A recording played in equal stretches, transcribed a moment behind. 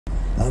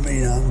I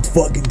mean, I'm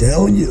fucking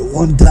telling you, the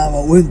one time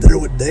I went there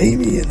with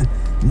Damien,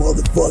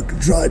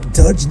 motherfucker tried to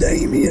touch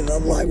Damien, and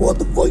I'm like, what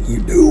the fuck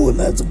you doing?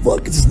 That's a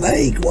fucking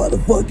snake. Why the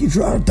fuck you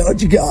trying to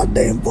touch a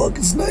goddamn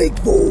fucking snake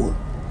for?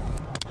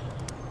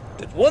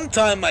 That one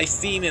time I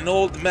seen an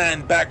old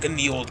man back in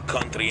the old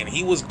country, and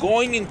he was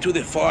going into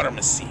the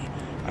pharmacy.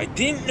 I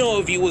didn't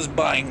know if he was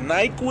buying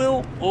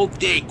NyQuil or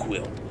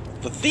Dayquil.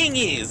 The thing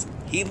is,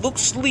 he looked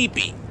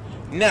sleepy.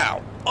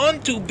 Now, on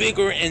to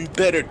bigger and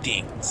better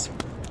things.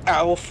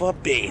 Alpha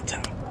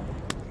Beta,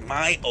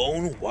 my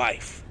own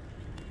wife,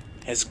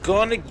 has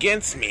gone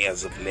against me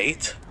as of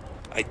late.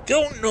 I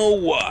don't know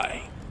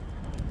why.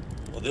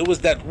 Well, there was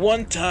that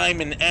one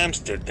time in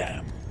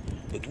Amsterdam,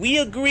 but we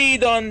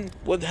agreed on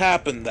what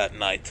happened that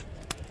night.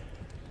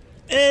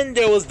 And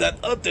there was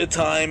that other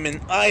time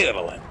in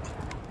Ireland.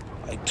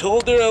 I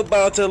told her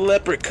about a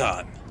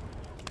leprechaun,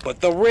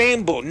 but the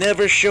rainbow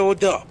never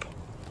showed up.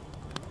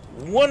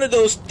 One of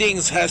those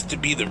things has to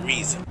be the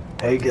reason.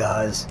 Hey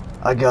guys,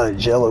 I got a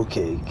Jello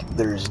cake.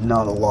 There's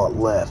not a lot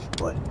left,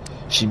 but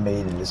she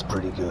made it. It's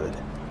pretty good.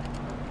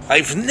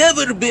 I've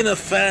never been a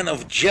fan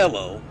of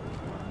Jello,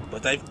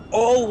 but I've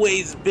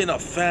always been a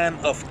fan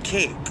of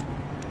cake.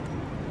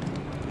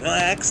 I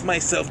ask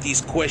myself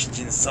these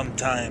questions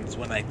sometimes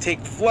when I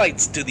take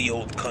flights to the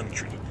old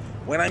country,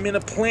 when I'm in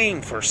a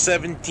plane for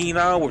 17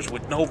 hours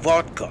with no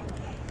vodka.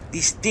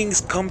 These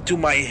things come to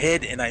my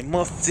head and I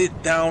must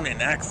sit down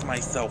and ask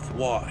myself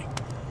why.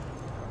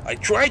 I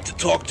tried to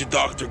talk to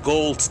Dr.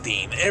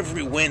 Goldstein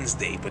every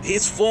Wednesday, but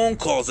his phone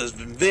calls has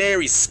been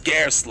very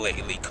scarce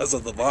lately because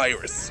of the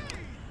virus.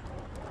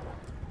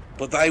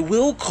 But I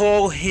will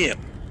call him.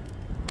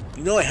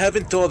 You know, I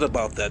haven't thought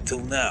about that till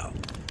now.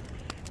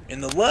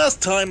 And the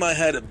last time I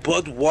had a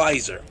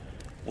Budweiser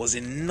was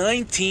in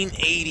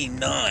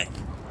 1989.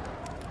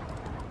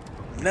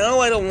 Now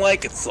I don't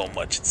like it so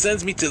much. It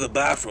sends me to the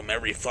bathroom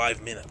every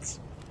 5 minutes.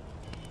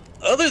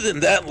 Other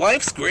than that,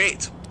 life's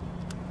great.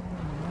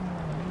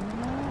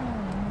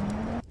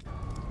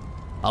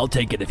 I'll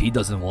take it if he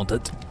doesn't want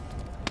it.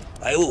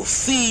 I will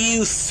see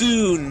you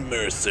soon,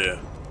 Mercer.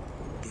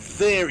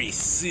 Very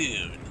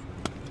soon.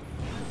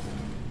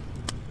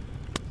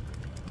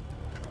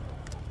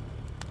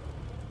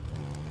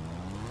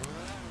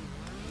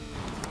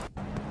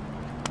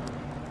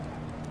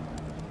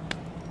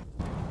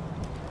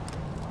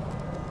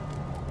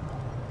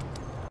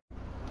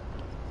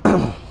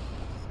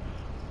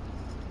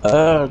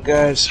 Oh,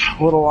 guys,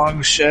 what a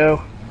long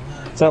show.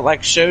 Felt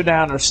like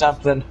Showdown or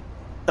something.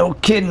 No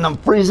kidding, I'm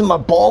freezing my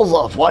balls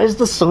off. Why is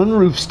the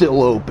sunroof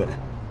still open?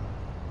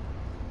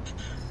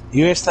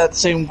 You ask that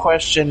same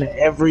question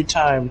every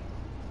time.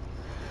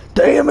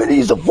 Damn it,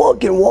 he's a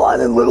fucking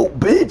whining little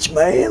bitch,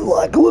 man.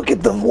 Like, look at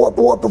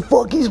what the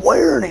fuck he's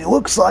wearing. He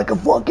looks like a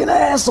fucking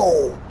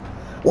asshole.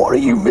 What are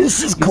you,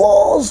 Mrs.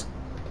 Claus?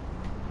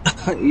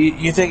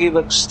 You think he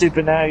looks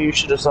stupid now? You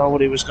should have saw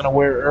what he was going to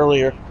wear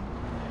earlier.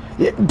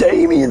 Yeah,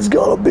 Damien's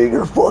got a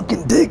bigger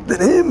fucking dick than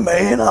him,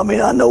 man. I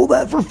mean, I know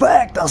that for a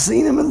fact. I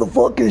seen him in the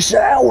fucking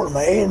shower,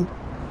 man.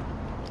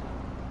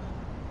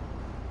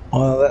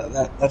 Well,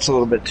 that's a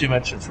little bit too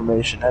much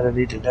information. I don't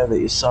need to know that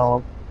you saw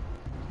him.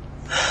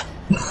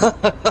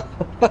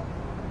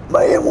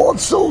 Man,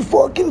 what's so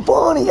fucking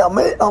funny? I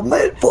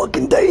met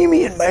fucking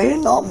Damien,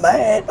 man. I'm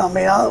mad. I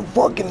mean, I don't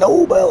fucking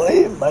know about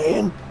him,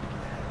 man.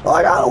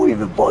 Like, I don't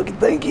even fucking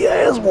think he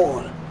has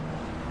one.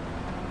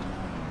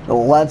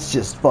 Well, that's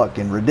just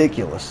fucking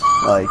ridiculous.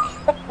 Like,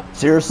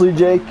 seriously,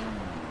 Jake?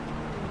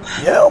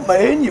 Yeah,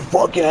 man, you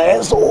fucking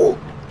asshole.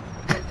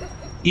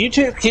 You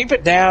two, keep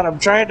it down. I'm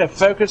trying to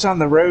focus on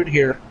the road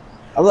here.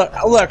 Look,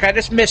 I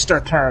just missed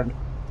our turn.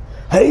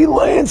 Hey,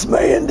 Lance,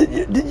 man,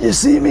 did you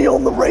see me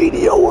on the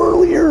radio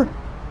earlier?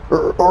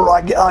 Or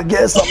I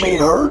guess,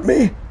 heard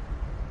me?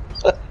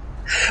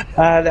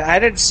 I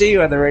didn't see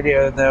you on the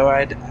radio, though.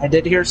 I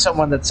did hear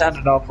someone that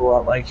sounded an awful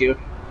lot like you.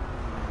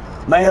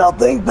 Man, I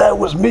think that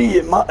was me,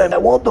 and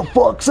what the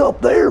fuck's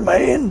up there,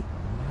 man?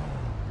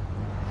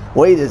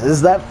 Wait,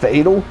 is that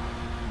fatal?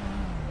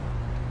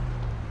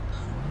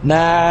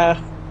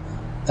 Nah,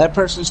 that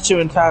person's too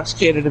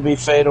intoxicated to be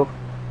fatal.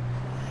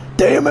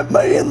 Damn it,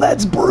 man,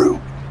 that's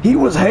brute. He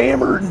was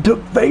hammered and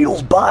took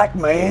Fatal's bike,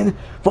 man.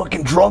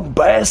 Fucking drunk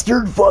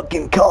bastard,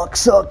 fucking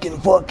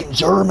cocksucking, fucking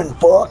German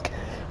fuck.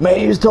 Man,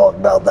 he was talking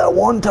about that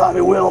one time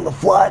he went on the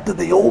flight to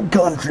the old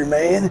country,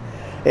 man.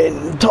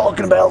 And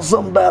talking about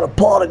something about a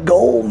pot of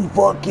gold and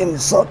fucking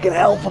sucking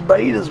Alpha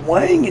Beta's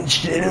wang and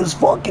shit. It was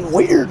fucking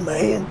weird,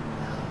 man.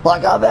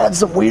 Like, I've had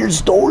some weird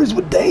stories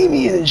with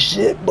Damien and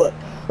shit, but,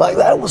 like,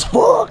 that was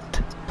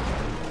fucked.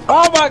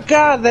 Oh my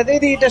god, that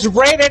idiot just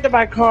ran into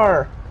my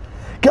car.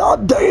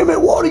 God damn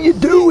it, what are you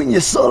doing, you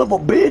son of a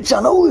bitch?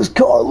 I know this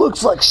car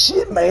looks like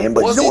shit, man,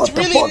 but you don't have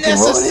to fucking run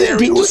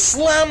into it.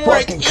 Slam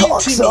right fucking into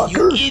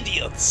cocksucker. me, you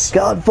idiots.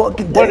 God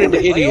fucking damn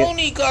it. I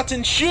only got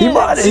insurance. He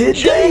might have hit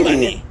Germany.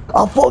 Damien.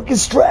 I fucking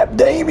strapped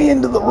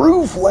Damien to the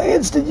roof,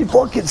 Lance. Did you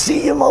fucking see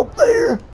him up there?